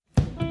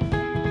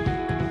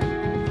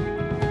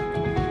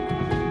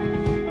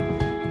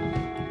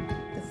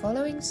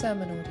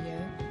following sermon audio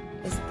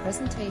is a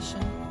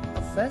presentation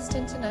of First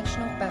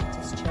International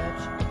Baptist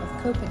Church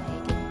of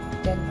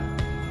Copenhagen,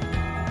 Denmark.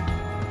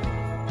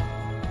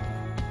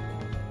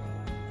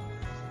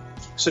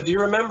 So do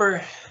you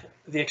remember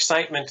the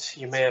excitement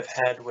you may have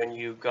had when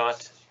you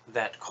got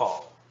that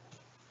call?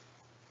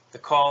 The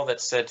call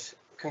that said,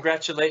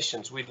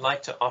 "Congratulations, we'd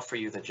like to offer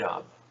you the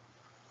job."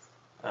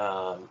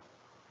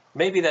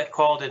 Maybe that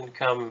call didn't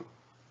come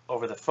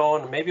over the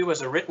phone. Maybe it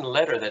was a written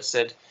letter that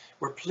said,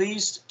 "We're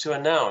pleased to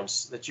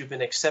announce that you've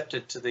been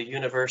accepted to the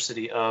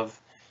university of,"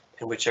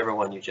 and whichever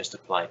one you just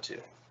applied to.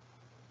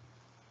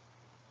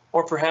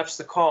 Or perhaps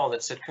the call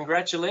that said,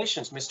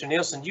 "Congratulations, Mr.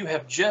 Nielsen, you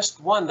have just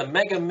won the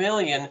Mega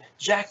Million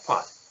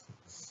jackpot."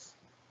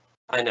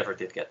 I never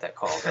did get that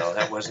call, though.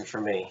 That wasn't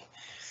for me.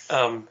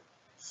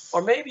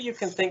 Or maybe you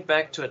can think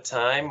back to a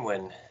time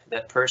when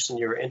that person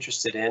you were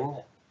interested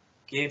in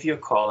gave you a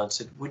call and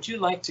said, "Would you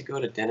like to go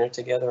to dinner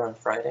together on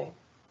Friday?"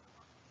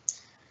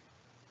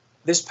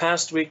 This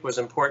past week was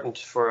important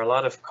for a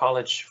lot of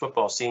college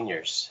football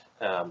seniors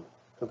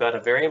who got a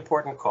very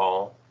important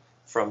call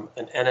from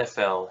an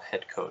NFL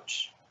head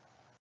coach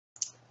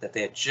that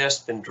they had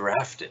just been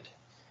drafted,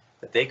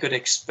 that they could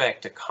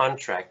expect a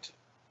contract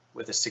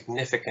with a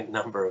significant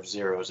number of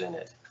zeros in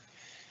it.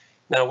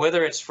 Now,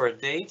 whether it's for a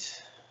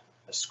date,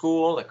 a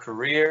school, a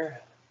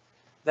career,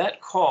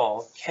 that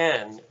call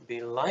can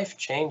be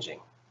life-changing.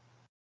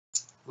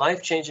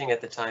 Life-changing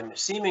at the time,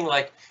 seeming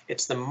like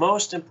it's the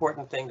most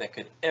important thing that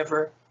could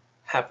ever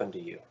happen to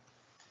you.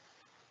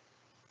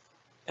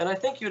 And I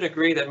think you'd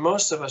agree that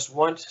most of us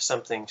want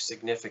something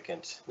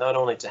significant, not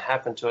only to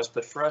happen to us,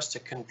 but for us to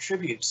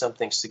contribute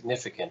something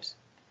significant.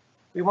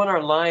 We want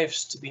our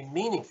lives to be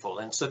meaningful.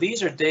 And so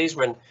these are days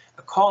when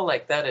a call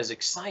like that is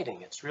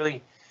exciting. It's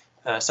really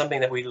something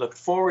that we look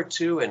forward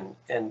to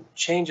and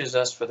changes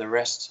us for the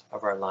rest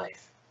of our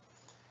life.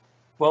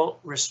 Well,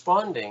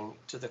 responding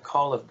to the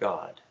call of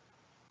God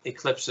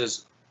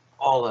eclipses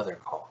all other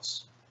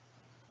calls.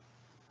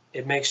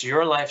 It makes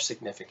your life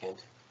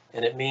significant,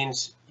 and it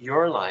means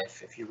your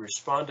life, if you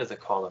respond to the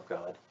call of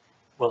God,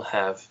 will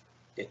have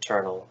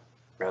eternal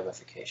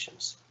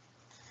ramifications.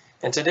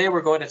 And today we're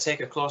going to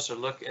take a closer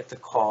look at the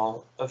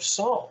call of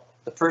Saul,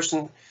 the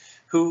person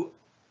who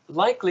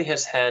likely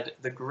has had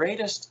the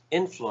greatest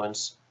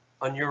influence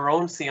on your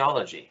own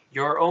theology,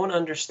 your own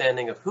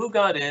understanding of who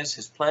God is,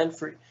 his plan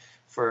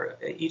for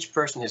each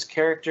person, his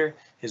character,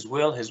 his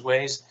will, his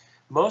ways.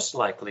 Most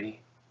likely,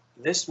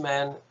 this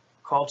man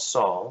called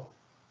Saul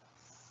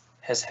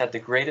has had the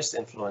greatest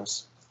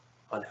influence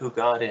on who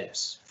God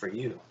is for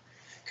you.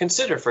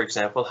 Consider, for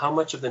example, how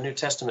much of the New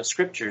Testament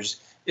scriptures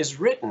is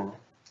written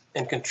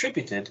and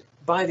contributed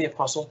by the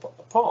Apostle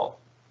Paul,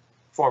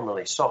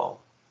 formerly Saul.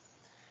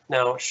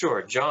 Now,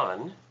 sure,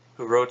 John,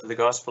 who wrote the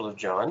Gospel of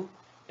John,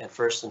 and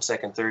 1st and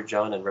 2nd, 3rd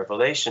John, and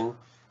Revelation,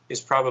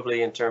 is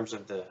probably in terms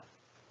of the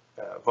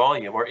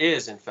volume, or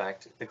is in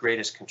fact the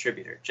greatest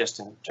contributor, just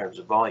in terms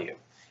of volume.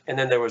 And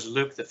then there was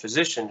Luke the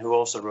physician, who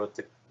also wrote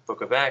the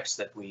book of Acts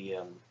that we,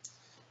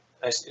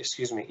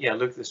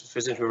 Luke the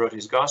physician who wrote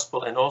his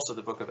gospel, and also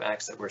the book of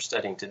Acts that we're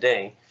studying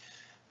today.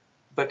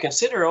 But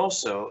consider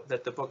also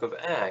that the book of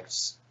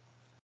Acts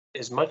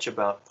is much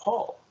about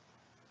Paul,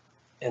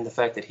 and the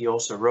fact that he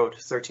also wrote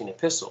 13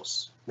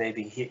 epistles,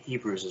 maybe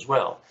Hebrews as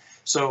well.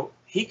 So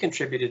he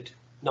contributed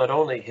not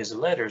only his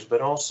letters, but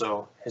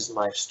also his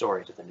life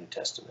story to the New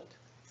Testament.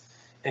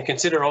 And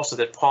consider also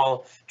that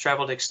Paul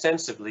traveled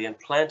extensively and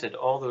planted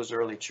all those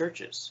early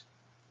churches.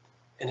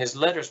 And his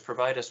letters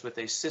provide us with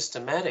a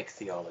systematic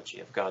theology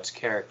of God's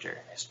character,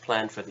 his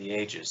plan for the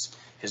ages,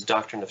 his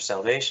doctrine of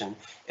salvation,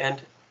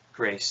 and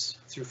grace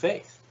through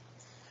faith.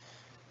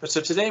 But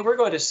so today we're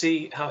going to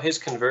see how his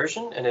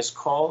conversion and his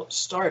call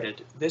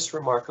started this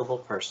remarkable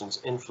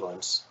person's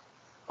influence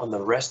on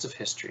the rest of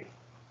history,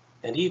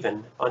 and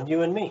even on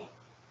you and me.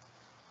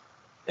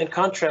 And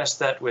contrast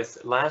that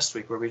with last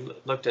week, where we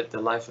looked at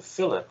the life of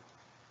Philip,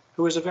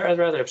 who was a very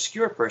rather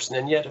obscure person,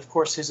 and yet, of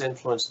course, his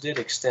influence did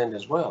extend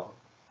as well.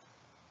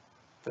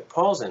 But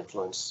Paul's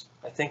influence,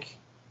 I think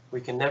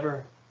we can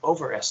never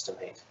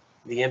overestimate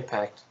the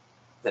impact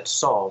that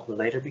Saul, who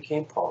later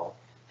became Paul,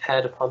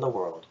 had upon the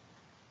world.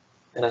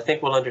 And I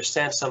think we'll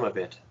understand some of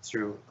it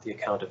through the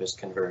account of his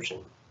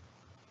conversion.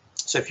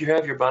 So if you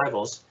have your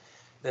Bibles,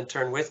 then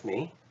turn with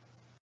me.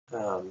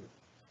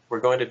 We're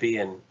going to be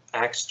in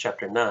Acts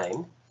chapter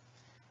 9.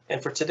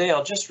 And for today,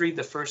 I'll just read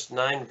the first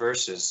 9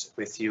 verses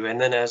with you. And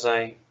then as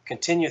I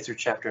continue through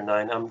chapter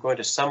 9, I'm going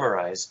to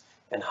summarize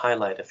and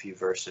highlight a few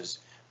verses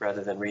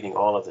rather than reading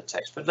all of the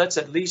text. But let's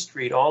at least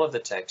read all of the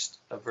text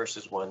of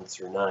verses 1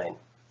 through 9.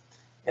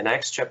 In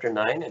Acts chapter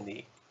 9, in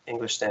the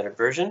English Standard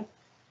Version,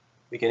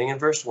 beginning in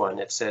verse 1,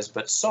 it says,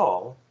 "But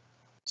Saul,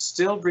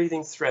 still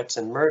breathing threats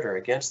and murder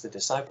against the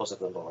disciples of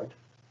the Lord,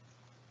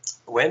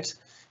 went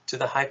to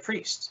the high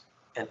priest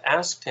and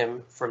asked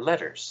him for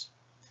letters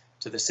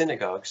to the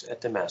synagogues at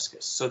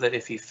Damascus, so that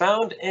if he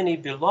found any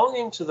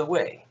belonging to the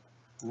way,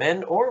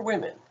 men or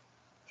women,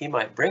 he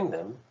might bring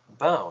them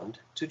bound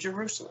to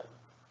Jerusalem.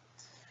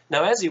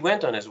 Now as he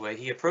went on his way,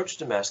 he approached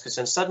Damascus,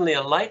 and suddenly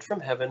a light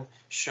from heaven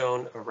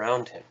shone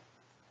around him.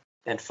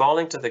 And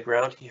falling to the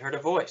ground, he heard a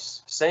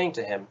voice saying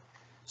to him,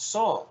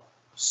 Saul,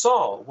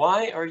 Saul,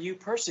 why are you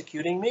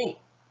persecuting me?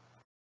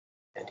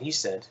 And he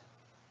said,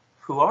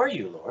 Who are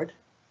you, Lord?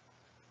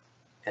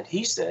 And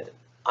he said,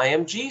 I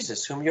am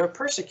Jesus, whom you are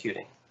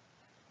persecuting.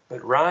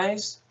 But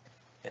rise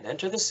and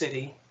enter the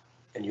city,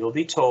 and you will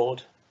be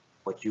told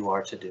what you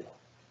are to do.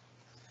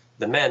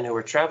 The men who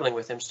were traveling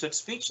with him stood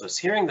speechless,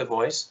 hearing the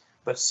voice,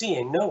 but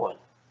seeing no one.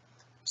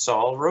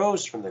 Saul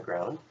rose from the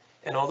ground,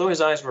 and although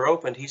his eyes were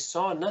opened, he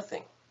saw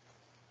nothing.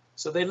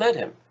 So they led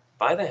him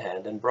by the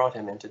hand and brought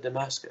him into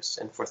Damascus.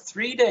 And for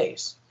 3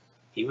 days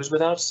he was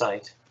without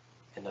sight,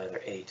 and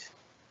neither ate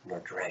nor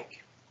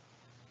drank.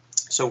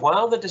 So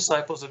while the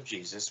disciples of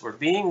Jesus were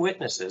being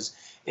witnesses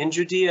in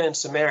Judea and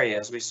Samaria,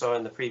 as we saw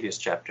in the previous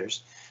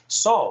chapters,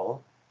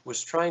 Saul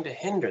was trying to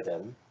hinder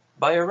them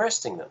by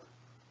arresting them.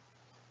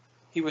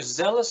 He was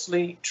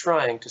zealously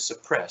trying to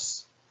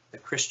suppress the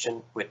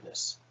Christian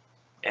witness,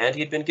 and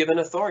he'd been given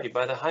authority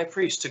by the high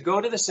priest to go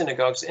to the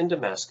synagogues in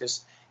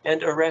Damascus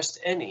and arrest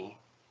any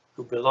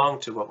who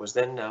belonged to what was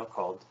then now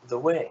called the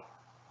Way.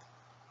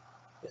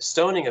 The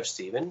stoning of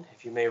Stephen,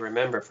 if you may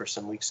remember for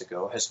some weeks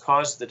ago, has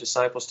caused the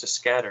disciples to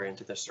scatter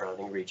into the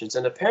surrounding regions,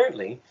 and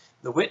apparently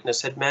the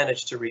witness had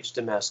managed to reach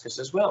Damascus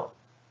as well,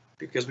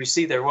 because we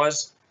see there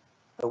was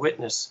a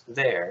witness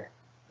there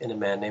in a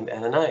man named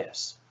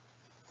Ananias.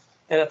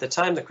 And at the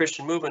time, the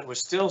Christian movement was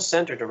still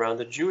centered around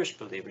the Jewish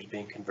believers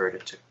being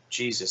converted to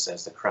Jesus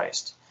as the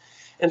Christ.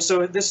 And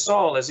so this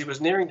Saul, as he was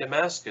nearing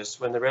Damascus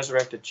when the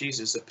resurrected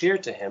Jesus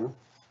appeared to him,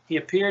 he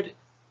appeared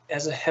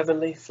as a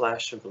heavenly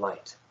flash of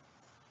light.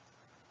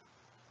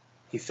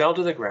 He fell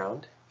to the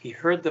ground. He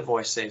heard the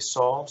voice say,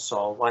 Saul,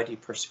 Saul, why do you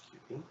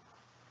persecute me?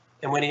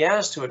 And when he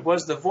asked who it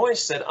was, the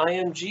voice said, I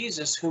am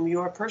Jesus, whom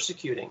you are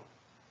persecuting.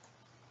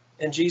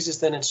 And Jesus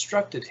then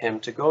instructed him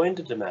to go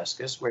into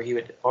Damascus, where he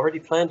had already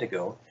planned to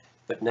go,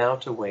 but now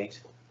to wait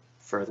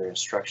further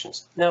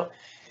instructions. Now,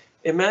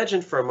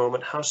 imagine for a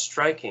moment how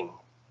striking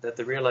that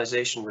the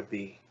realization would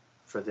be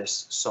for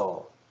this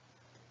Saul.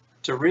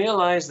 To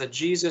realize that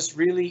Jesus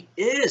really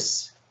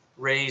is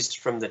raised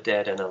from the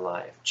dead and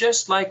alive,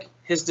 just like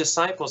his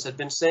disciples had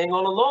been saying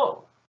all along,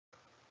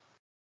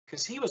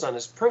 because he was on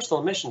his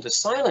personal mission to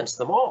silence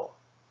them all.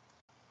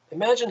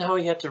 Imagine how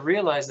he had to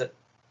realize that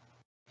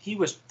he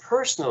was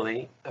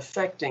personally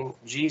affecting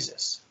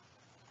Jesus.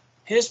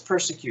 His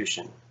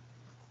persecution,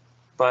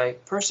 by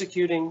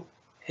persecuting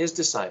his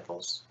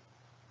disciples,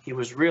 he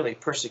was really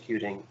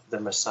persecuting the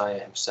Messiah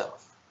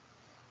himself.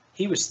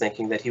 He was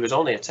thinking that he was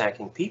only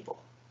attacking people.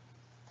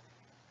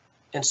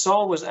 And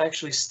Saul was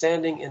actually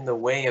standing in the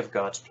way of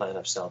God's plan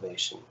of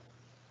salvation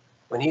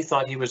when he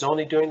thought he was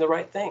only doing the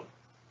right thing.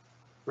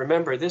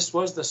 Remember, this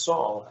was the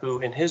Saul who,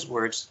 in his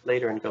words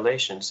later in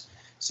Galatians,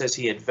 says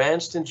he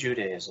advanced in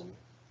Judaism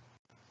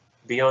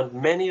beyond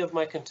many of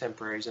my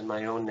contemporaries in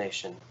my own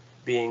nation,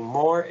 being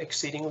more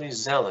exceedingly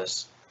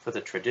zealous for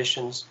the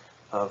traditions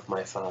of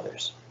my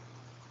fathers.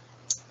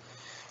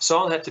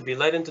 Saul had to be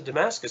led into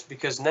Damascus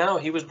because now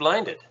he was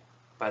blinded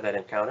by that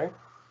encounter.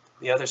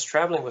 The others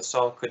traveling with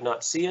Saul could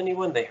not see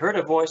anyone. They heard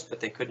a voice, but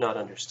they could not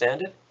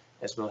understand it,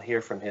 as we'll hear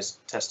from his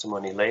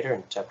testimony later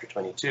in chapter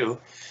 22.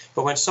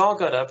 But when Saul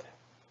got up,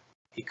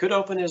 he could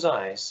open his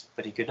eyes,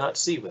 but he could not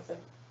see with them.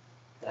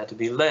 He had to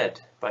be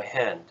led by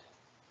hand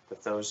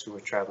with those who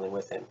were traveling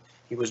with him.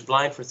 He was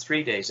blind for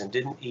 3 days and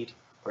didn't eat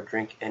or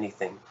drink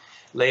anything.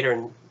 Later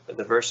in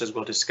the verses,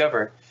 we'll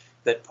discover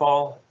that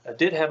Paul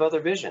did have other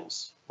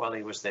visions while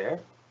he was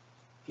there.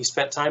 He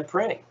spent time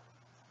praying.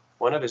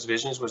 One of his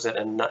visions was that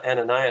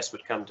Ananias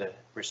would come to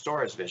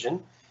restore his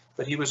vision,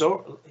 but he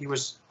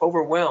was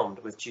overwhelmed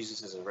with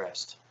Jesus'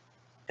 arrest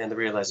and the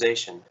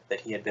realization that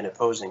he had been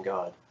opposing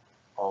God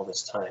all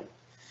this time.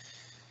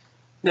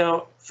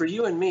 Now, for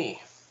you and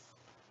me,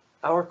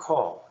 our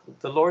call,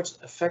 the Lord's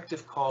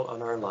effective call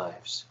on our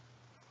lives,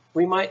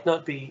 we might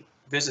not be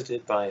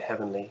visited by a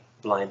heavenly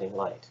blinding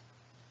light,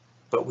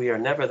 but we are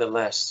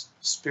nevertheless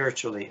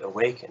spiritually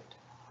awakened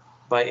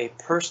by a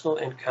personal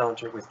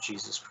encounter with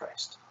Jesus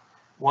Christ,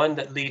 one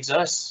that leads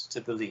us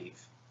to believe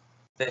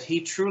that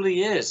he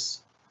truly is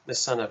the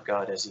Son of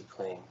God as he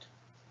claimed,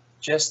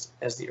 just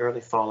as the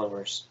early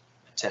followers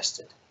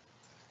attested.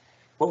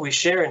 What we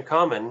share in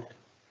common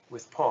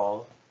with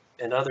Paul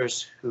and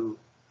others who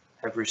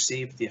have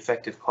received the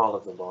effective call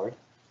of the Lord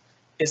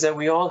is that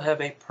we all have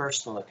a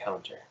personal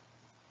encounter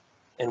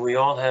and we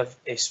all have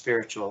a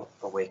spiritual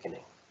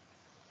awakening.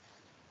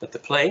 But the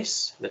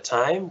place, the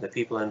time, the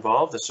people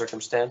involved, the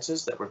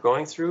circumstances that we're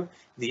going through,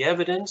 the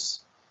evidence,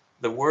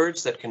 the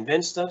words that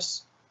convinced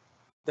us,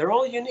 they're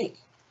all unique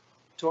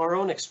to our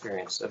own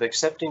experience of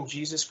accepting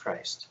Jesus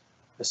Christ,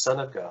 the Son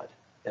of God,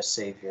 as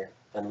Savior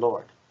and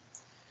Lord.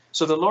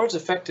 So the Lord's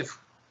effective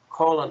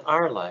call on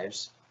our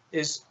lives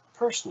is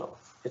personal.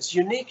 It's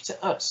unique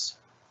to us.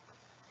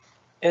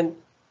 And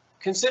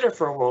consider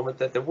for a moment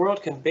that the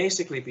world can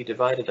basically be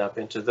divided up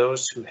into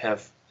those who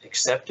have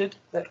accepted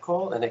that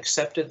call and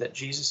accepted that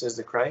Jesus is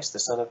the Christ, the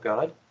Son of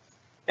God,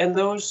 and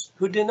those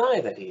who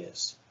deny that he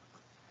is.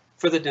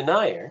 For the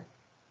denier,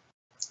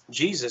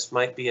 Jesus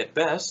might be at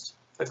best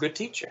a good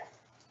teacher,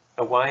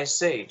 a wise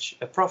sage,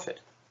 a prophet,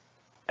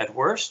 at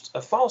worst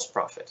a false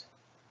prophet,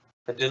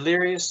 a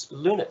delirious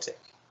lunatic,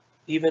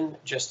 even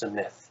just a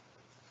myth.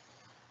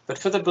 But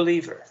for the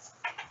believer,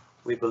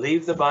 we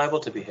believe the Bible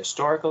to be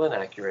historical and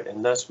accurate,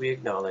 and thus we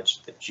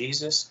acknowledge that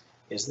Jesus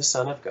is the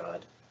Son of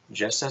God,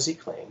 just as he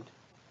claimed,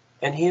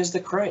 and he is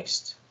the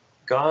Christ,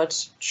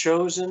 God's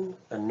chosen,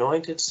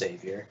 anointed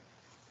Savior,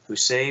 who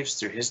saves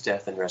through his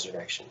death and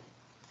resurrection.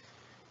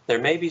 There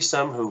may be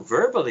some who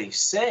verbally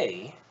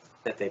say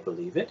that they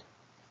believe it,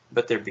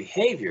 but their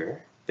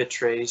behavior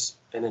betrays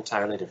an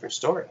entirely different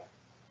story,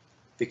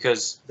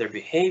 because their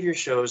behavior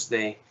shows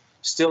they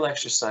still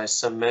exercise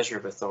some measure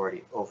of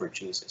authority over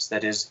Jesus.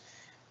 That is,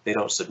 they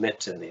don't submit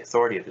to the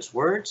authority of his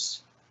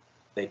words.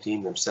 They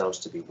deem themselves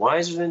to be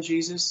wiser than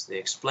Jesus. They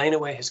explain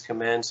away his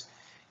commands.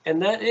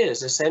 And that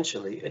is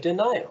essentially a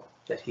denial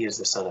that he is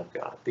the Son of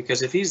God.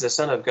 Because if he's the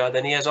Son of God,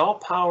 then he has all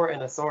power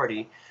and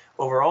authority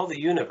over all the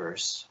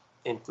universe,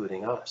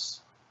 including us.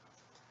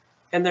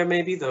 And there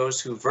may be those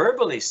who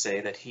verbally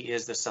say that he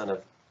is the Son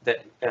of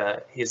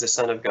he is the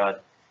Son of God.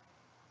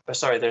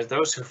 There's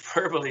those who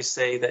verbally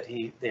say that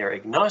they are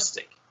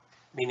agnostic,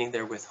 meaning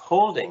they're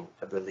withholding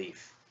a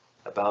belief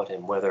about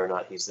him, whether or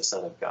not he's the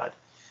Son of God.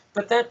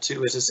 But that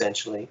too is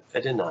essentially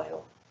a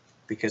denial,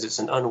 because it's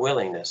an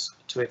unwillingness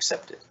to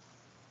accept it.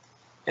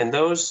 And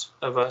those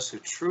of us who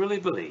truly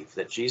believe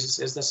that Jesus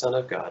is the Son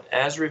of God,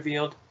 as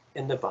revealed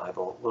in the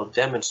Bible, will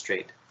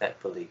demonstrate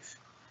that belief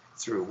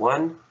through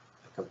 1,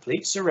 a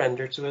complete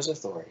surrender to his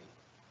authority,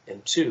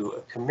 and 2,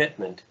 a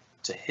commitment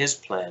to his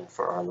plan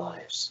for our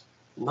lives,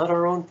 not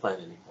our own plan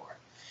anymore.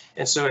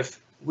 And so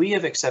if we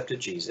have accepted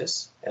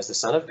Jesus as the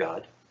Son of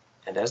God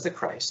and as the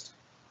Christ,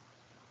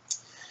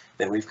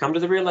 then we've come to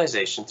the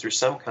realization through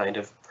some kind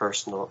of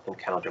personal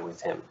encounter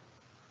with him.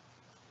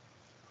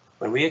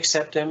 When we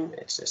accept him,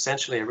 it's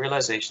essentially a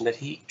realization that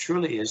he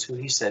truly is who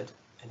he said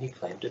and he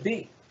claimed to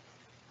be,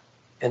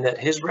 and that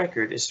his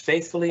record is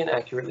faithfully and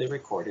accurately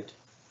recorded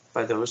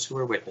by those who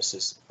are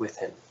witnesses with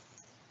him.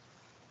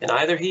 And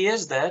either he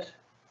is that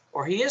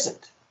or he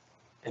isn't.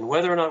 And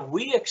whether or not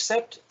we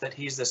accept that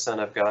he's the Son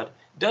of God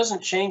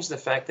doesn't change the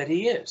fact that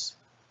he is.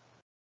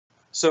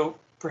 So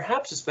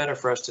perhaps it's better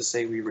for us to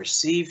say we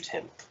received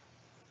him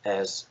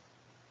as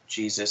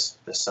Jesus,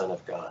 the Son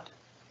of God.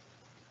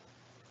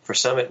 For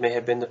some, it may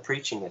have been the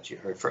preaching that you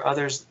heard. For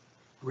others,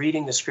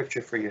 reading the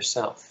scripture for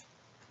yourself.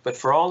 But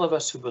for all of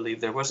us who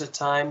believe, there was a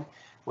time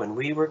when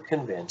we were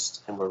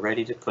convinced and were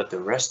ready to put the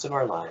rest of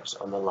our lives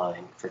on the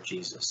line for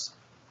Jesus.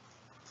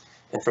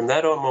 And from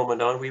that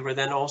moment on, we were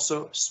then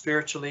also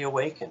spiritually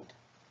awakened.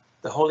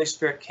 The Holy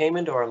Spirit came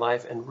into our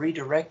life and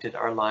redirected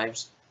our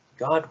lives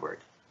Godward.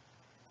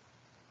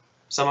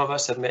 Some of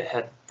us have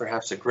had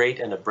perhaps a great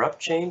and abrupt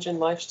change in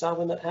lifestyle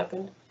when that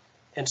happened,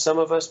 and some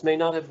of us may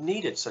not have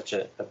needed such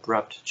an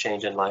abrupt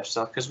change in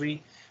lifestyle because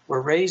we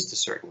were raised a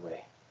certain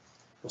way.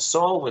 Well,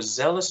 Saul was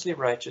zealously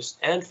righteous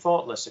and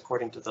faultless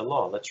according to the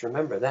law. Let's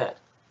remember that.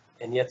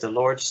 And yet the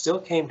Lord still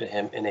came to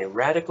him in a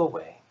radical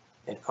way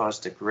and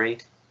caused a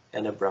great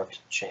and abrupt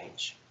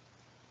change.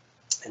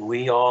 And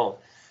we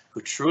all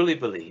who truly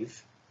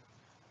believe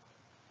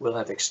will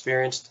have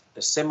experienced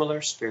a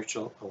similar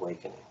spiritual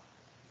awakening,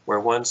 where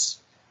once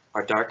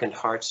our darkened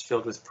hearts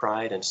filled with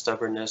pride and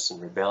stubbornness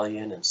and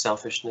rebellion and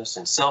selfishness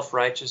and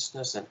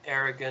self-righteousness and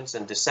arrogance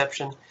and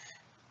deception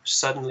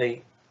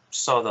suddenly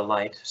saw the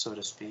light, so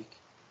to speak,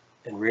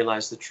 and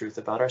realized the truth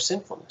about our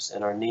sinfulness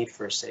and our need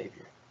for a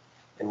Savior.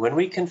 And when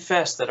we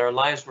confessed that our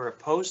lives were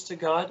opposed to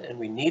God and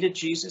we needed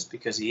Jesus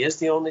because he is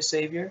the only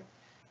Savior,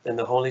 then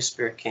the Holy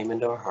Spirit came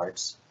into our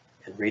hearts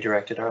and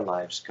redirected our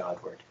lives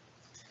Godward.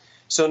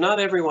 So not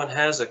everyone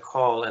has a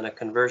call and a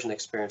conversion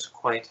experience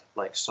quite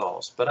like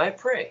Saul's, but I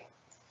pray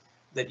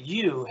that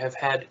you have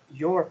had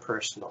your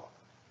personal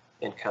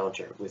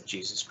encounter with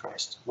Jesus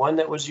Christ, one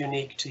that was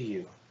unique to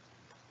you,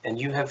 and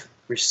you have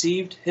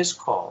received his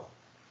call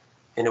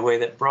in a way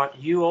that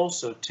brought you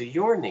also to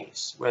your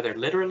knees, whether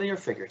literally or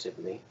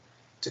figuratively,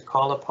 to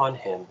call upon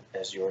him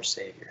as your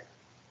Savior.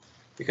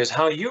 Because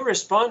how you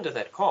respond to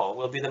that call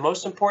will be the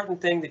most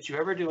important thing that you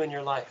ever do in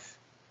your life,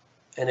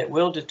 and it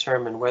will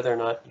determine whether or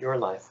not your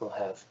life will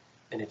have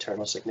an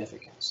eternal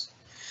significance.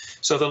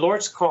 So the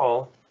Lord's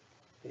call,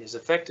 his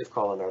effective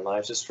call in our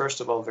lives, is first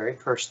of all very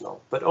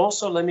personal, but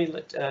also let me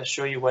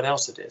show you what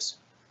else it is.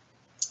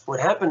 What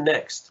happened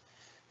next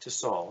to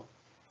Saul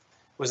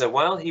was that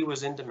while he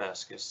was in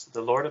Damascus,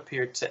 the Lord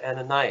appeared to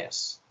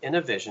Ananias in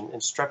a vision,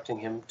 instructing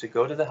him to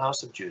go to the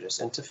house of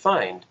Judas and to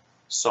find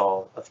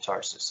Saul of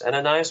Tarsus.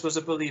 Ananias was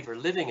a believer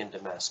living in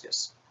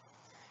Damascus,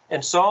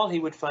 and Saul he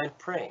would find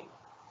praying.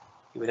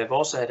 He would have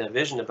also had a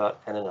vision about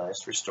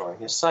Ananias restoring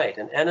his sight,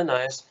 and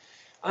Ananias,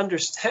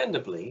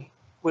 understandably,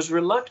 was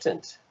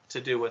reluctant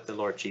to do what the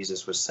Lord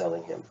Jesus was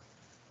telling him,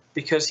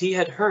 because he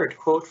had heard,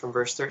 quote from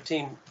verse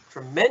 13,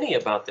 from many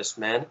about this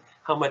man,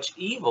 how much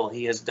evil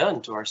he has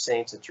done to our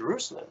saints at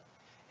Jerusalem.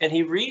 And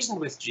he reasoned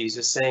with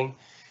Jesus, saying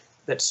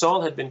that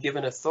Saul had been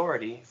given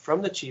authority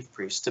from the chief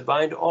priests to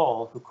bind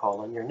all who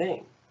call on your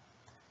name.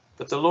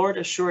 But the Lord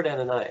assured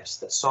Ananias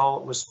that Saul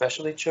was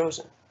specially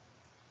chosen,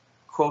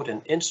 quote,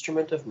 an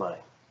instrument of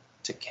mine,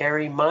 to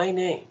carry my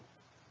name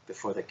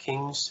before the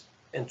kings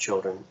and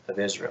children of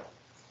Israel.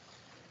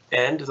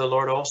 And the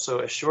Lord also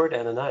assured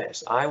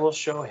Ananias, I will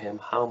show him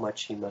how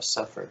much he must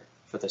suffer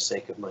for the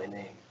sake of my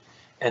name.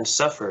 And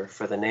suffer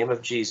for the name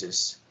of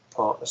Jesus,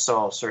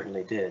 Saul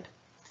certainly did.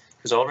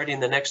 Because already in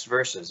the next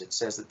verses it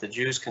says that the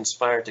Jews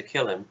conspired to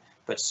kill him,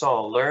 but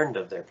Saul learned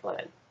of their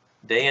plan.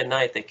 Day and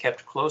night they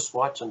kept close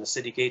watch on the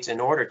city gates in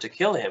order to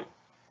kill him,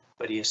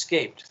 but he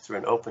escaped through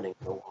an opening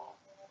in the wall.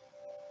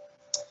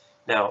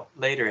 Now,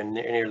 later in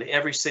nearly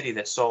every city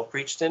that Saul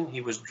preached in, he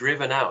was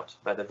driven out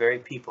by the very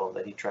people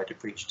that he tried to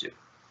preach to.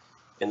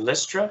 In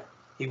Lystra,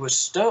 he was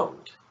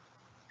stoned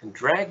and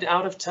dragged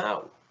out of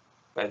town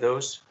by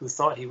those who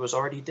thought he was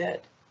already dead.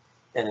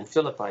 And in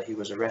Philippi, he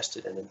was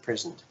arrested and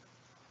imprisoned.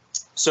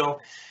 So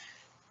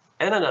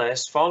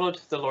Ananias followed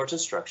the Lord's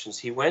instructions.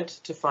 He went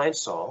to find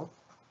Saul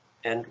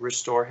and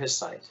restore his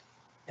sight.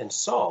 And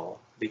Saul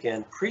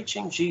began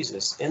preaching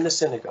Jesus in the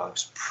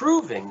synagogues,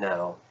 proving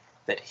now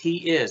that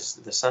he is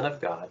the Son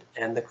of God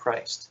and the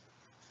Christ.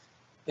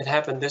 It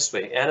happened this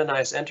way.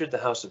 Ananias entered the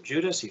house of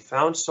Judas. He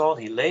found Saul.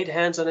 He laid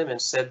hands on him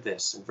and said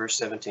this in verse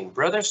 17,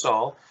 Brother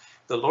Saul,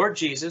 the Lord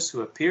Jesus,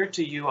 who appeared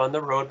to you on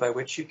the road by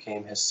which you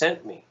came, has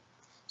sent me,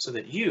 so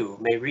that you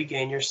may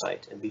regain your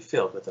sight and be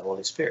filled with the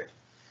Holy Spirit.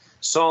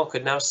 Saul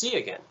could now see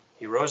again.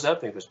 He rose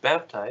up and was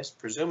baptized,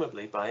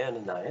 presumably by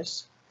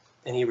Ananias,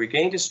 and he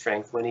regained his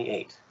strength when he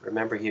ate.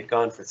 Remember, he had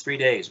gone for 3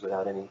 days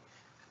without any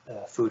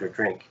food or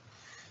drink.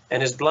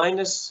 And his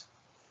blindness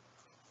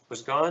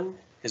was gone,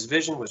 his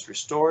vision was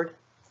restored,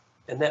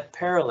 and that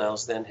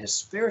parallels then his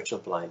spiritual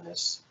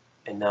blindness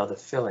and now the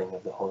filling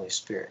of the Holy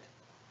Spirit.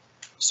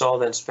 Saul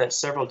then spent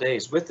several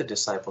days with the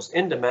disciples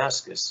in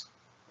Damascus,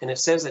 and it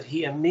says that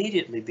he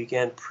immediately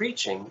began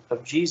preaching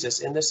of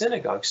Jesus in the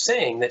synagogue,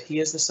 saying that he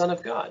is the Son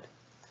of God.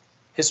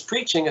 His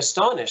preaching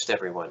astonished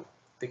everyone,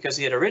 because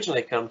he had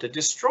originally come to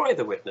destroy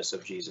the witness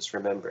of Jesus,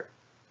 remember,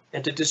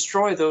 and to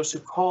destroy those who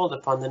called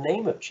upon the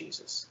name of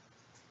Jesus.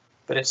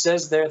 But it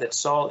says there that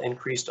Saul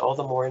increased all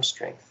the more in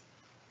strength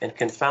and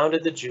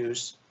confounded the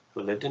Jews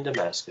who lived in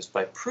Damascus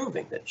by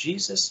proving that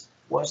Jesus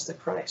was the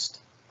Christ.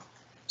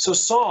 So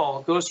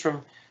Saul goes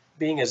from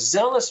being a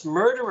zealous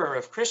murderer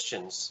of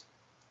Christians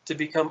to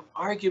become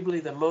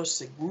arguably the most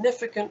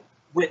significant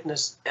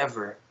witness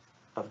ever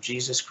of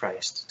Jesus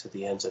Christ to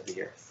the ends of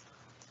the earth.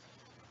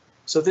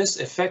 So this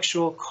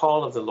effectual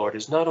call of the Lord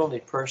is not only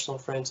personal,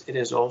 friends, it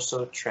is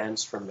also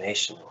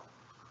transformational.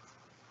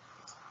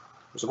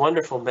 It was a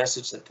wonderful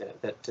message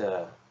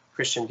that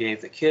Christian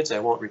gave the kids. I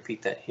won't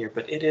repeat that here,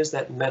 but it is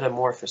that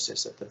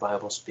metamorphosis that the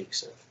Bible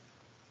speaks of.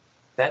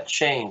 That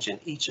change in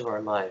each of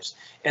our lives.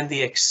 And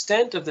the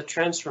extent of the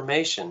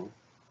transformation,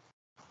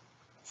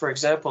 for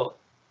example,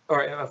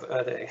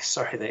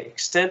 the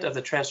extent of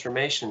the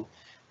transformation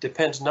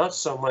depends not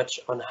so much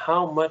on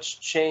how much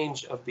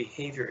change of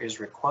behavior is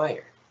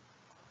required,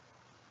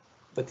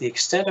 but the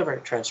extent of our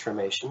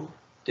transformation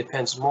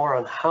depends more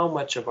on how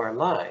much of our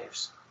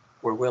lives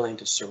we're willing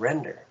to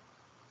surrender.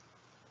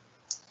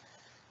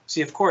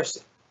 See, of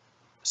course,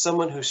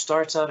 someone who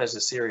starts out as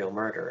a serial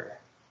murderer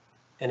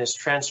and is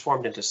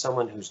transformed into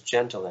someone who's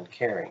gentle and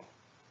caring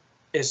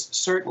is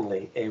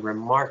certainly a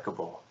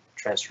remarkable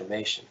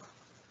transformation.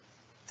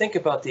 Think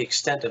about the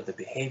extent of the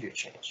behavior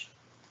change.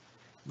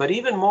 But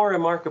even more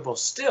remarkable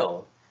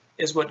still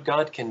is what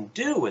God can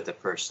do with a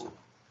person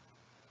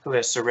who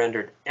has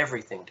surrendered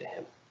everything to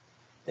him.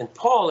 And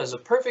Paul is a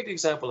perfect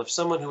example of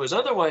someone who is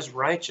otherwise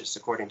righteous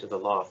according to the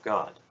law of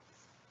God,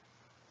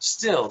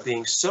 still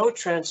being so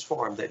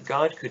transformed that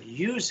God could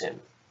use him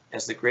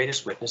as the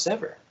greatest witness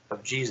ever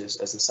of Jesus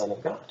as the Son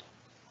of God.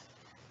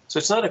 So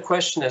it's not a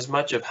question as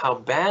much of how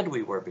bad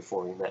we were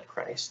before we met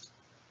Christ,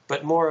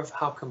 but more of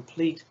how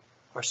complete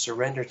our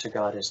surrender to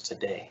God is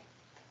today,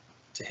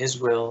 to his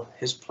will,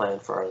 his plan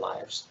for our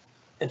lives,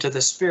 and to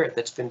the Spirit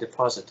that's been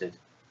deposited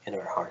in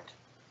our heart.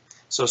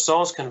 So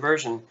Saul's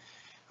conversion,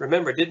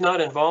 remember, did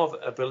not involve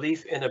a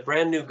belief in a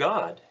brand new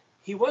God.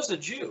 He was a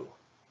Jew.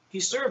 He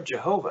served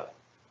Jehovah.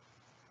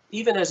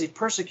 Even as he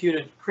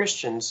persecuted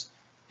Christians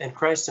and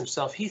Christ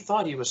himself, he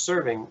thought he was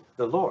serving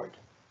the Lord.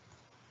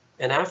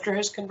 And after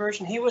his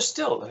conversion, he was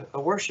still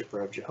a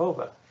worshiper of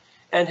Jehovah.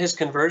 And his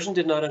conversion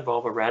did not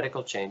involve a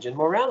radical change in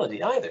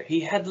morality either.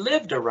 He had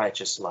lived a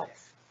righteous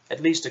life,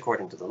 at least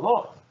according to the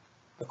law.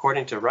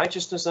 According to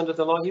righteousness under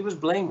the law, he was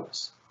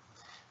blameless.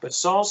 But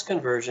Saul's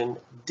conversion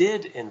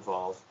did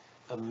involve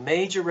a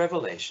major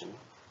revelation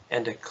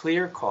and a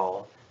clear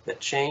call that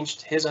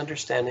changed his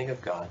understanding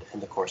of God in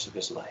the course of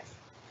his life.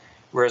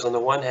 Whereas on the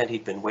one hand,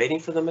 he'd been waiting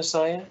for the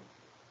Messiah,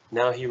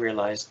 now he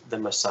realized the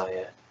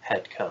Messiah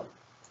had come.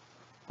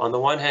 On the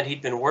one hand,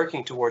 he'd been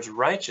working towards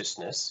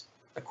righteousness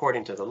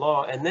according to the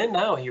law, and then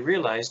now he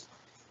realized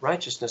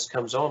righteousness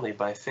comes only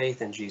by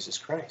faith in Jesus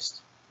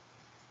Christ.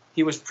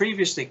 He was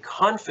previously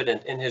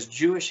confident in his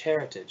Jewish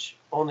heritage,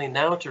 only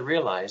now to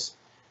realize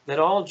that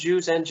all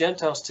Jews and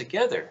Gentiles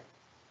together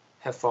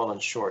have fallen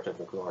short of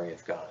the glory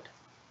of God,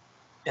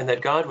 and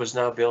that God was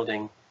now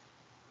building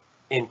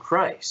in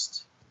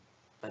Christ,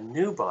 a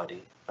new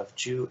body of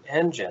Jew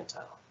and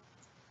Gentile.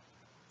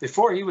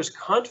 Before, he was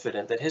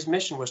confident that his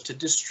mission was to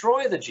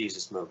destroy the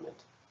Jesus movement.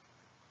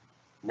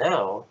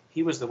 Now,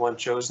 he was the one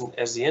chosen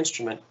as the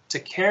instrument to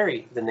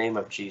carry the name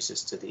of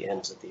Jesus to the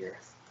ends of the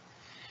earth.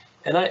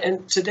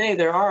 And today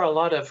there are a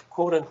lot of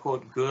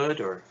quote-unquote good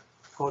or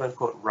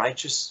quote-unquote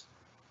righteous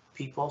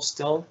people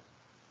still.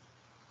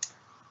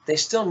 They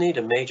still need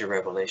a major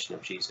revelation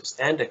of Jesus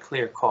and a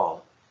clear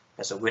call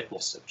as a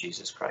witness of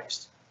Jesus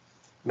Christ.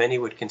 Many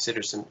would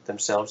consider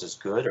themselves as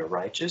good or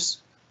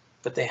righteous,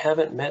 but they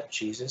haven't met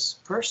Jesus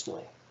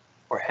personally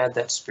or had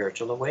that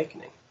spiritual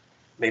awakening.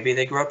 Maybe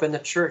they grew up in the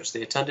church,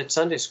 they attended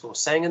Sunday school,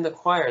 sang in the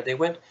choir, they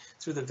went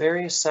through the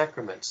various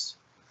sacraments,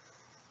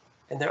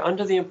 and they're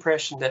under the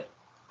impression that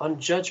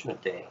on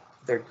Judgment Day,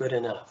 they're good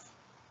enough.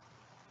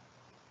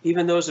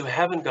 Even those who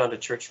haven't gone to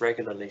church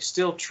regularly,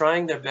 still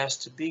trying their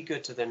best to be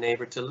good to their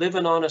neighbor, to live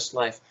an honest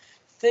life,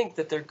 think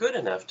that they're good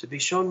enough to be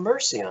shown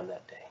mercy on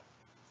that day.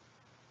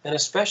 And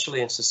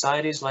especially in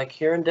societies like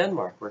here in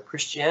Denmark, where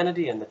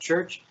Christianity and the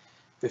church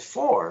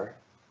before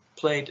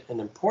played an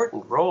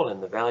important role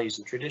in the values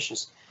and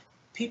traditions,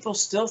 people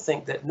still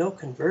think that no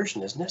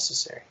conversion is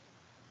necessary.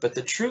 But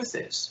the truth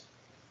is,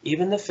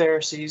 even the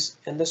Pharisees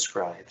and the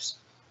scribes,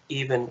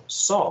 even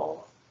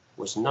Saul,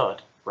 was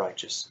not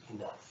righteous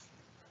enough.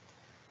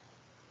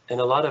 And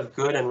a lot of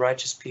good and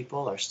righteous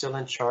people are still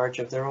in charge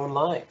of their own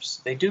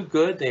lives. They do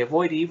good, they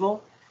avoid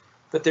evil,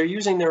 but they're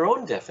using their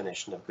own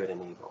definition of good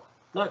and evil,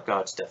 not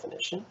God's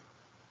definition.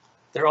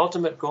 Their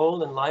ultimate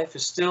goal in life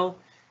is still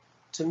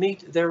to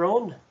meet their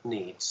own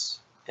needs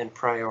and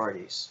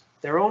priorities,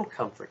 their own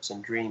comforts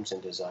and dreams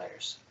and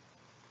desires.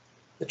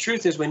 The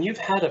truth is, when you've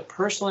had a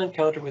personal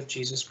encounter with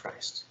Jesus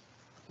Christ,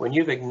 when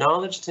you've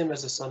acknowledged him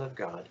as the Son of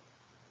God,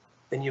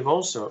 then you've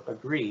also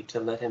agreed to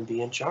let him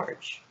be in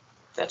charge.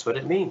 That's what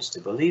it means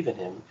to believe in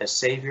him as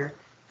Savior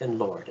and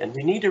Lord. And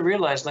we need to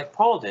realize, like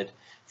Paul did,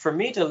 for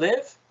me to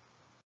live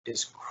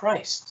is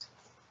Christ.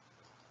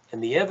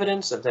 And the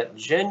evidence of that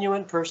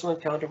genuine personal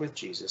encounter with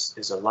Jesus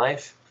is a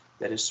life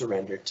that is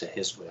surrendered to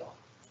his will.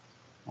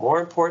 More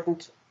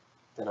important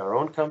than our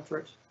own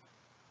comfort,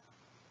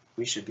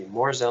 we should be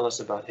more zealous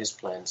about his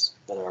plans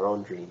than our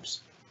own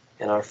dreams.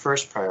 And our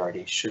first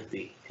priority should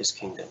be his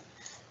kingdom.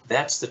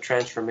 That's the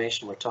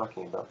transformation we're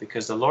talking about,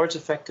 because the Lord's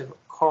effective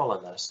call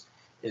on us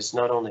is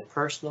not only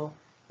personal,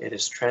 it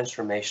is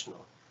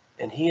transformational.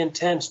 And he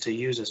intends to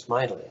use us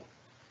mightily.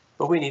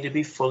 But we need to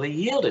be fully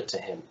yielded to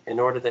him in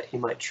order that he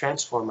might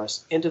transform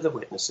us into the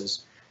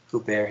witnesses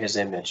who bear his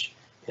image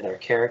in our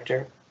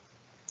character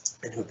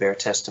and who bear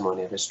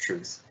testimony of his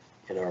truth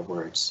in our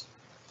words.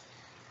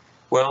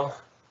 Well,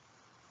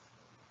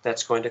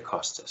 that's going to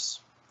cost us.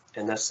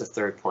 And that's the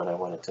third point I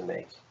wanted to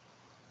make,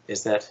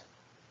 is that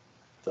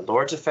the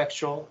Lord's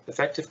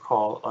effective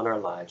call on our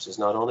lives is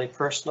not only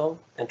personal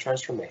and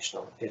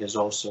transformational, it is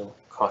also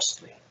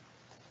costly.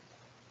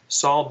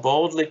 Saul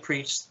boldly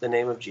preached the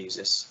name of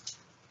Jesus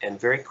and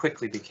very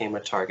quickly became a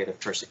target of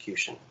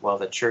persecution, while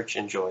the church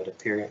enjoyed a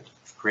period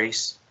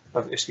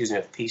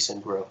of peace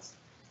and growth.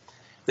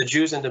 The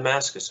Jews in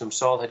Damascus, whom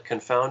Saul had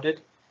confounded,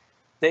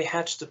 they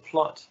hatched a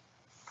plot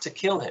to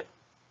kill him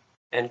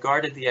and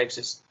guarded the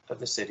exits of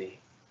the city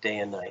day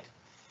and night.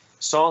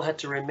 Saul had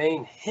to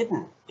remain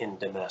hidden in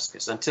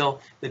Damascus until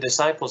the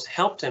disciples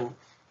helped him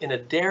in a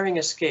daring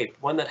escape,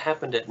 one that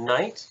happened at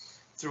night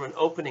through an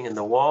opening in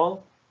the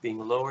wall, being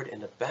lowered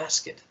in a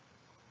basket.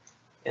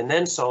 And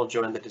then Saul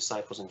joined the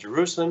disciples in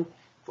Jerusalem,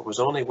 but was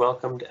only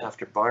welcomed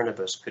after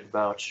Barnabas could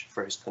vouch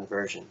for his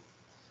conversion.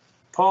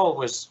 Paul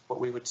was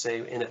what we would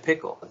say in a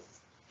pickle.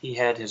 He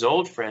had his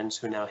old friends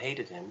who now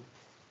hated him,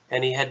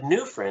 and he had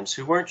new friends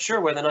who weren't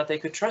sure whether or not they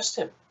could trust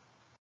him,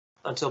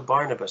 until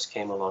Barnabas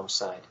came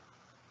alongside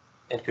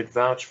and could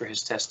vouch for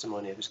his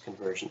testimony of his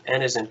conversion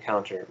and his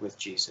encounter with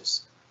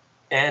Jesus,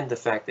 and the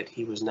fact that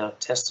he was now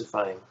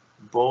testifying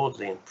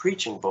boldly and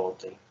preaching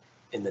boldly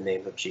in the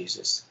name of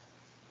Jesus.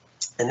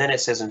 And then it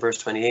says in verse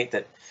 28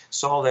 that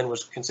Saul then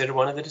was considered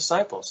one of the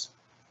disciples.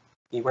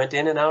 He went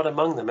in and out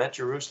among them at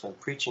Jerusalem,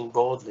 preaching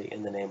boldly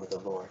in the name of the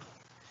Lord.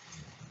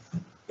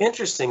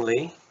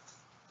 Interestingly,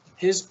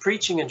 his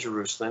preaching in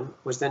Jerusalem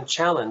was then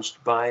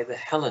challenged by the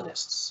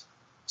Hellenists.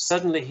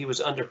 Suddenly he was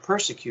under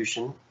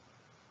persecution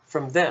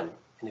from them.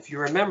 And if you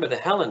remember, the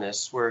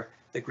Hellenists were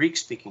the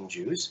Greek-speaking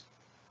Jews.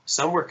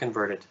 Some were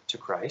converted to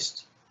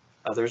Christ,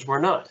 others were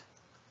not.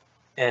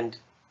 And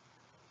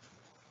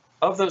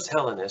of those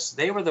Hellenists,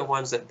 they were the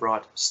ones that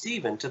brought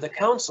Stephen to the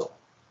council.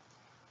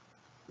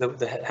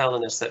 The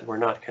Hellenists that were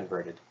not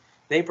converted.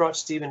 They brought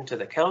Stephen to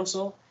the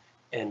council,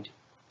 and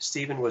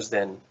Stephen was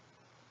then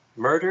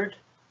murdered,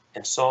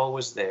 and Saul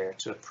was there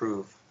to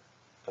approve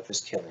of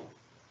his killing.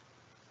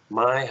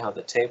 My, how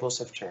the tables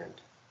have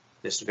turned.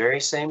 This very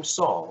same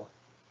Saul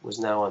was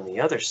now on the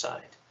other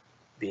side,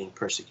 being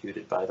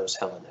persecuted by those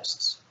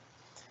Hellenists.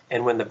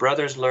 And when the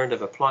brothers learned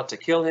of a plot to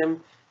kill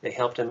him, they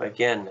helped him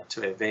again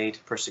to evade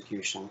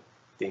persecution,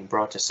 being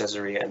brought to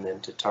Caesarea and then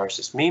to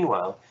Tarsus.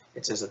 Meanwhile,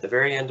 it says at the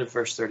very end of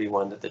verse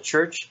 31 that the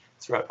church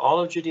throughout all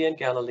of Judea and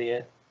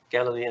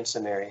Galilee and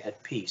Samaria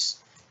had peace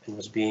and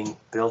was being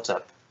built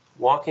up,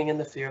 walking in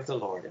the fear of the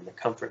Lord and the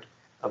comfort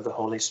of the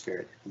Holy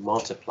Spirit,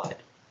 multiplied.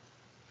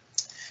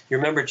 You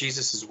remember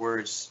Jesus'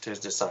 words to his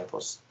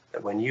disciples,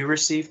 that when you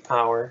receive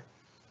power,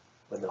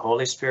 when the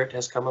Holy Spirit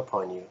has come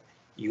upon you,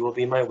 you will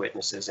be my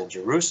witnesses in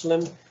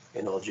Jerusalem,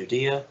 in all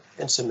Judea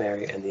and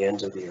Samaria, and the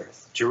ends of the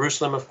earth.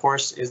 Jerusalem, of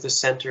course, is the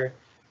center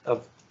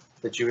of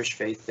the Jewish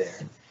faith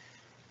there.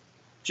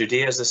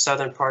 Judea is the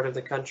southern part of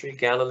the country,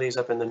 Galilee is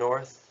up in the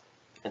north,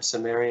 and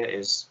Samaria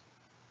is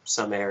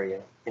some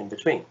area in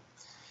between.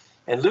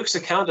 And Luke's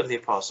account of the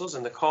apostles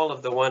and the call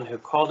of the one who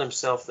called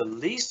himself the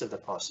least of the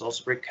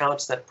apostles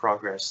recounts that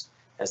progress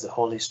as the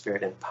Holy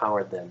Spirit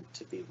empowered them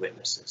to be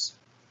witnesses.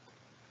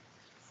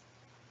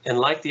 And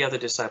like the other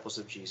disciples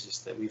of Jesus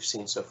that we've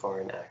seen so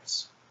far in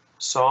Acts,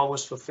 Saul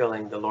was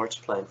fulfilling the Lord's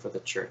plan for the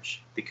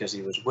church because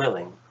he was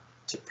willing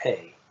to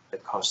pay the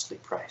costly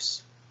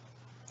price.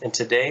 And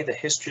today, the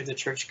history of the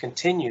church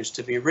continues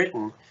to be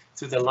written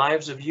through the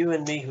lives of you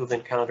and me who've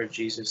encountered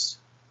Jesus,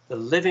 the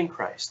living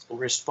Christ, and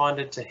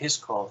responded to his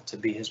call to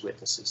be his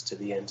witnesses to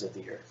the ends of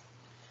the earth.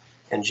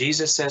 And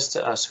Jesus says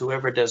to us,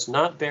 whoever does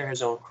not bear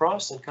his own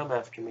cross and come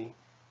after me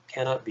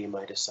cannot be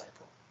my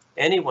disciple.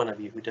 Any one of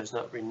you who does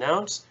not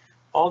renounce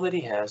all that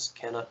he has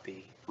cannot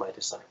be my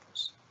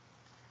disciples.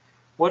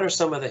 What are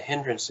some of the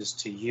hindrances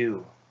to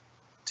you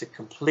to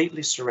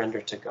completely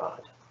surrender to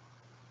God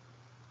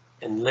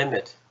and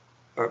limit,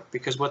 or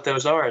because what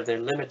those are,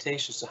 they're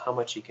limitations to how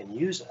much he can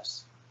use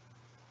us?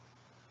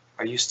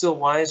 Are you still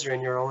wiser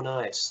in your own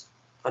eyes,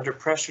 under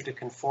pressure to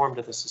conform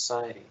to the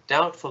society,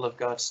 doubtful of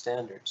God's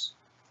standards,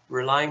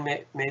 relying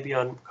maybe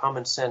on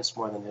common sense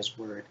more than his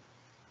word,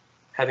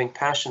 having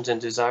passions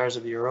and desires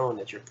of your own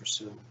that you're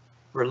pursuing,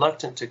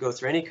 reluctant to go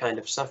through any kind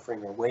of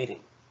suffering or waiting,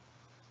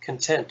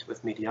 content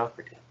with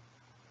mediocrity?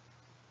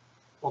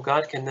 Well,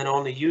 God can then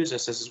only use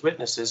us as his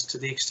witnesses to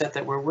the extent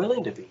that we're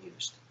willing to be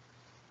used.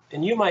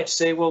 And you might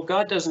say, well,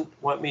 God doesn't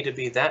want me to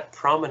be that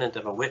prominent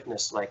of a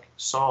witness like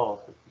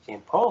Saul, who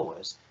became Paul,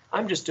 was.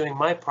 I'm just doing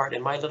my part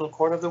in my little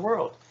corner of the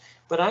world.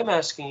 But I'm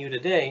asking you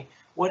today,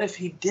 what if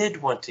he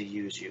did want to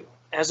use you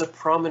as a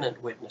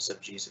prominent witness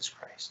of Jesus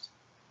Christ?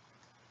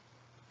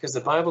 Because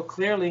the Bible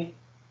clearly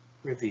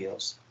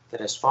reveals that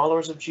as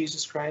followers of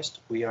Jesus Christ,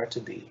 we are to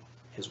be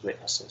his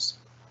witnesses.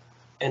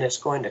 And it's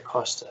going to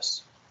cost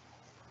us.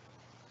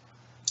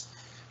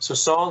 So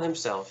Saul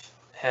himself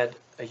had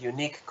a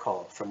unique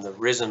call from the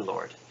risen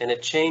Lord, and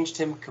it changed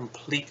him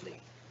completely,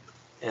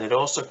 and it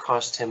also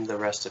cost him the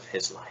rest of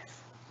his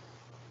life.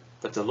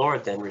 But the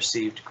Lord then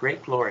received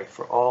great glory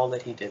for all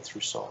that he did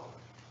through Saul.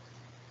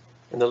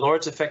 And the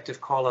Lord's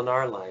effective call on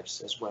our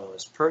lives as well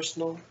is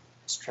personal,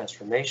 it's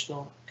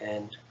transformational,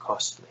 and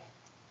costly.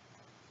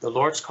 The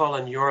Lord's call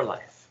on your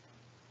life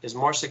is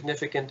more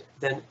significant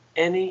than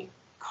any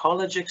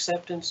college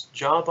acceptance,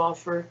 job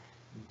offer,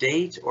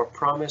 date, or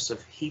promise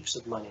of heaps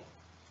of money.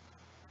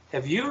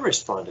 Have you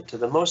responded to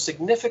the most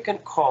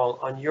significant call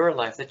on your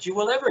life that you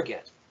will ever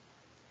get?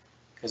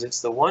 Because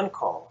it's the one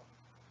call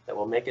that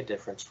will make a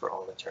difference for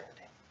all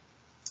eternity.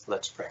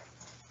 Let's pray.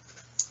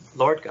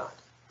 Lord God,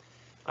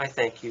 I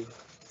thank you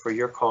for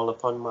your call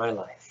upon my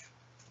life.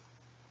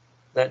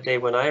 That day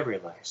when I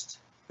realized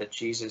that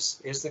Jesus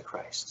is the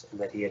Christ and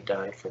that he had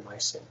died for my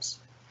sins.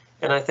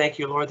 And I thank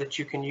you, Lord, that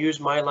you can use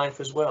my life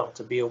as well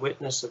to be a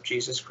witness of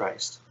Jesus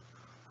Christ,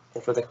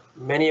 and for the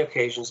many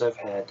occasions I've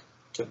had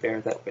to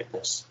bear that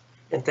witness.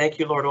 And thank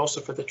you, Lord, also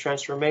for the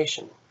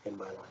transformation in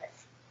my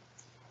life.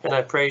 And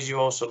I praise you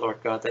also,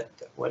 Lord God, that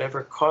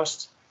whatever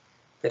cost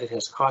that it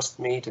has cost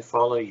me to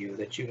follow you,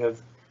 that you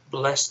have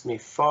blessed me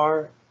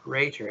far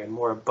greater and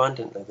more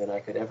abundantly than I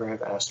could ever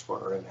have asked for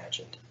or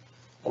imagined.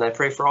 And I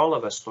pray for all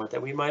of us, Lord,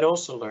 that we might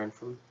also learn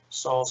from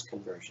Saul's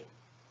conversion.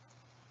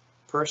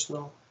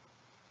 Personal,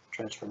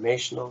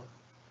 transformational,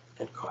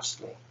 and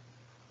costly.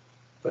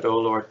 But, O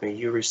Lord, may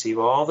you receive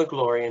all the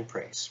glory and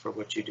praise for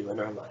what you do in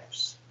our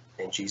lives.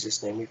 In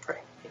Jesus' name we pray.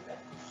 Amen.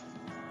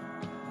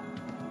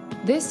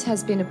 This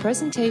has been a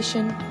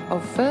presentation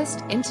of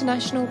First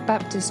International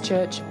Baptist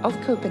Church of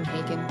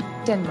Copenhagen,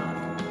 Denmark.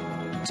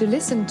 To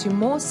listen to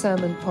more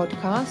sermon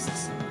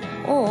podcasts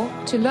or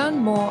to learn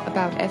more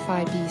about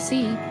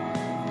FIBC,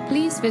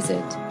 please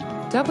visit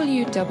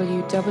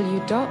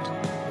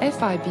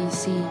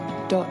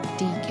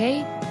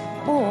www.fibc.dk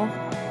or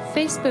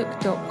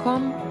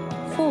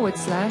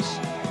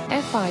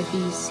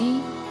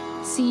facebook.com/FIBC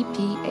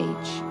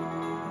CPH.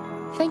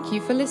 Thank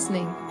you for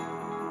listening.